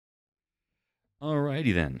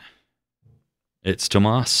Alrighty then. It's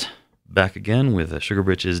Tomas, back again with a Sugar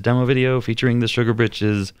Britches demo video featuring the Sugar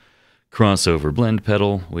Britches crossover blend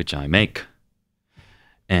pedal, which I make,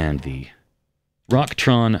 and the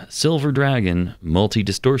Rocktron Silver Dragon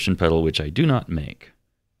multi-distortion pedal, which I do not make,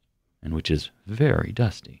 and which is very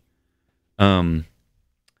dusty.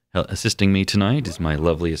 Assisting me tonight is my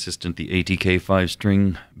lovely assistant, the ATK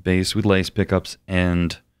 5-string bass with lace pickups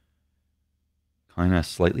and kind of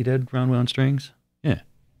slightly dead round wound strings. Yeah.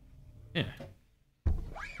 Yeah.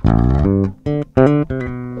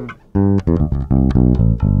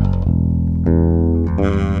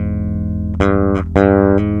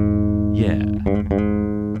 Yeah.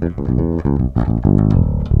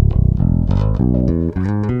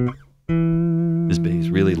 This bass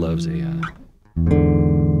really loves a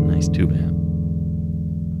nice tube amp.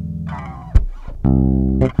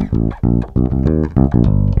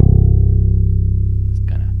 It's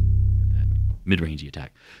kind of got that mid-rangey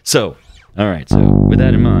attack. So, alright, so with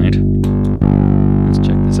that in mind, let's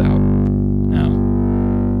check this out. Now,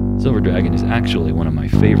 Silver Dragon is actually one of my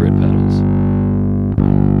favorite pedals.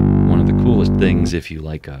 One of the coolest things if you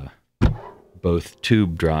like both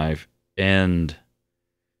tube drive and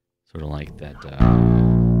sort of like that,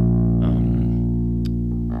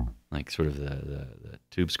 like sort of the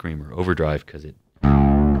tube screamer overdrive, because the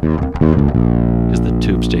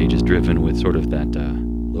tube stage is driven with sort of that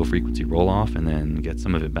low frequency roll off, and then get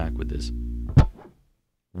some of it back with this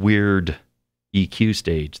weird EQ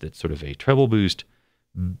stage that's sort of a treble boost,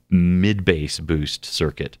 mid bass boost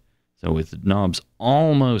circuit. So with knobs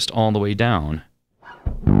almost all the way down,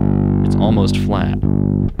 it's almost flat.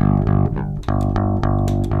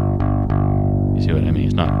 You see what I mean?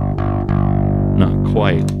 It's not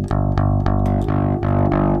quite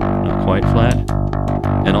flat,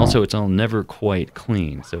 and also it's all never quite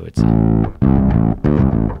clean. So it's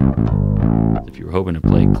if you were hoping to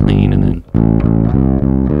play clean and then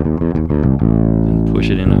push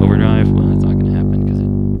it into overdrive, well, it's not going to happen because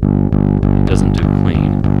it doesn't do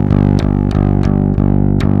clean.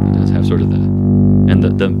 It does have sort of the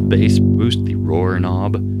bass boost, the roar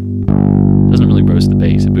knob, doesn't really boost the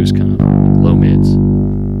bass. It boosts kind of low mids,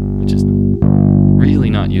 which is really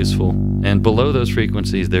not useful. And below those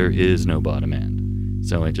frequencies, there is no bottom end.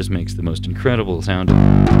 So it just makes the most incredible sound,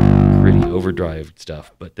 pretty overdrive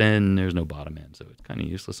stuff, but then there's no bottom end, so it's kind of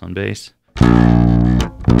useless on bass.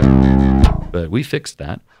 But we fixed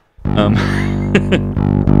that. I've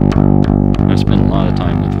spent a lot of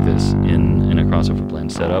time with this in a crossover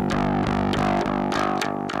blend setup.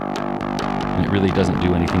 And it really doesn't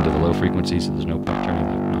do anything to the low frequencies, so there's no point turning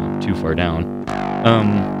the knob too far down.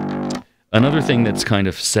 Another thing that's kind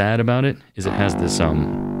of sad about it is it has this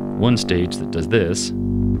one stage that does this,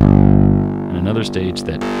 and another stage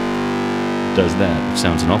that does that, which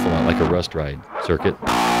sounds an awful lot like a Rust Ride circuit.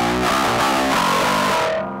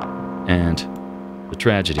 And the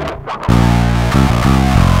tragedy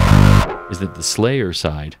is that the Slayer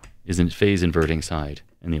side is a phase inverting side,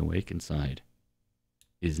 and the Awaken side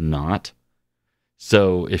is not.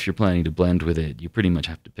 So if you're planning to blend with it, you pretty much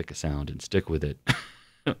have to pick a sound and stick with it,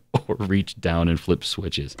 or reach down and flip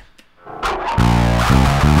switches.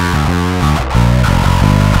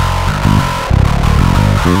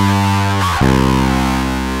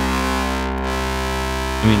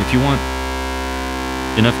 I mean, if you want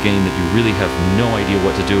enough gain that you really have no idea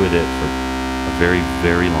what to do with it for a very,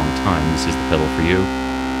 very long time, this is the pedal for you.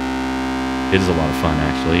 It is a lot of fun,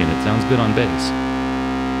 actually, and it sounds good on bass.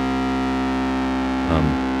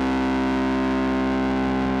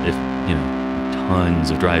 If, you know,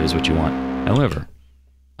 tons of drive is what you want. However,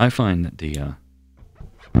 I find that the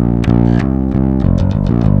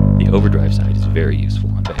overdrive side is very useful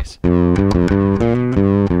on bass.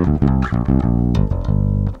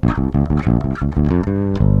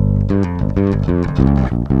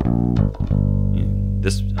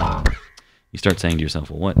 This, you start saying to yourself,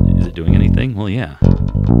 well, what, is it doing anything? Well, yeah.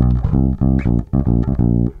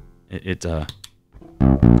 It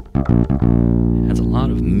has a lot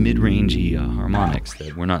of mid-rangey harmonics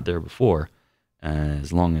that were not there before,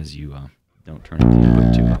 as long as you don't turn the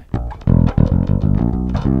input too high.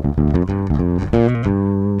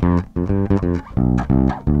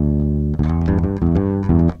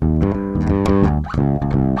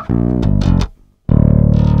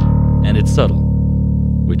 And it's subtle,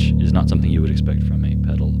 which is not something you would expect from a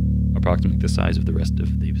pedal approximately the size of the rest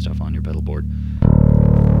of the stuff on your pedal board.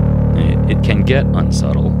 It can get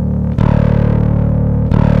unsubtle,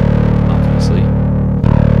 obviously.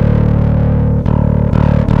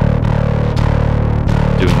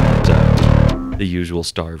 Doing that, the usual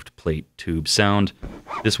starved plate tube sound.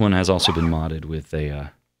 This one has also been modded with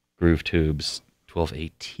a groove tubes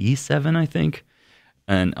 12AT7, I think.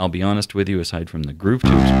 And I'll be honest with you, aside from the groove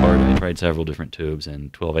tubes part, I tried several different tubes,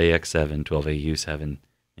 and 12AX7, 12AU7,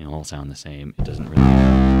 they all sound the same. It doesn't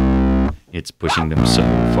really... It's pushing them so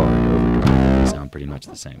far to overdrive that they sound pretty much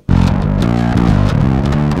the same.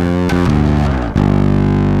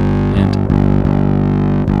 And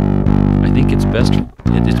I think it's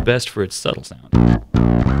best for its subtle sound.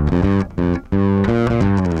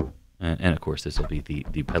 And of course, this will be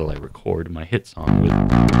the pedal I record my hit song with,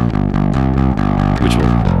 which will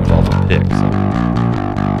involve a pick. So.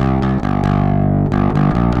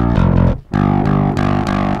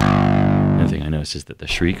 Another thing I noticed is that the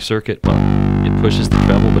shriek circuit, well, it pushes the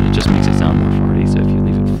treble, but it just makes it sound more farty. So if you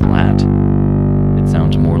leave it flat, it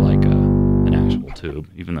sounds more like an actual tube,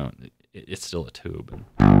 even though it's still a tube.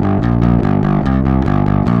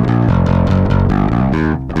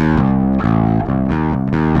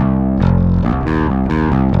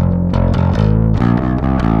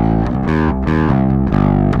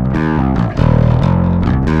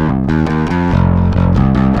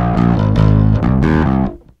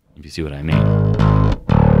 See what I mean?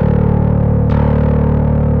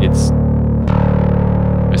 It's,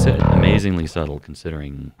 I said, amazingly subtle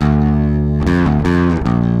considering.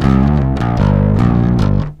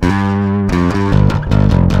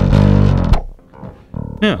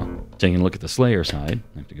 Now, taking a look at the Slayer side,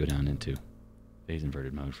 I have to go down into phase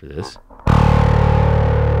inverted mode for this.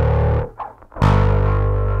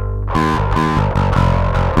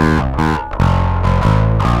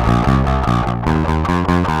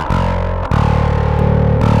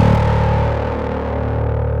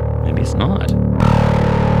 Maybe it's not.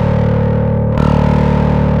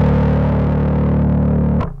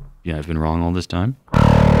 Yeah, I've been wrong all this time.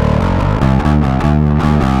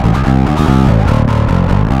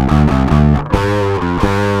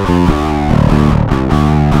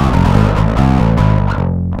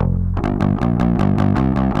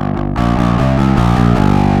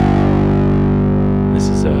 This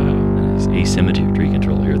is asymmetry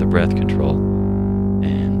control here, the breath control,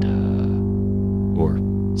 and or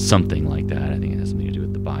something like that. I think it has something to do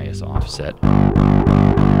with the bias offset.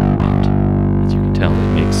 And as you can tell,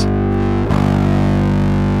 it makes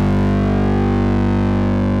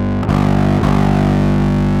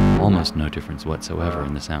almost no difference whatsoever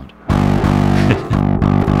in the sound. My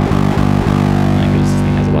goodness, this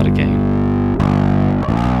thing has a lot of gain.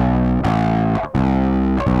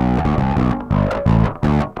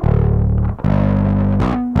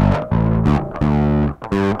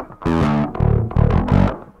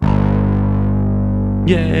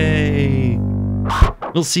 Yay!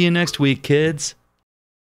 We'll see you next week, kids.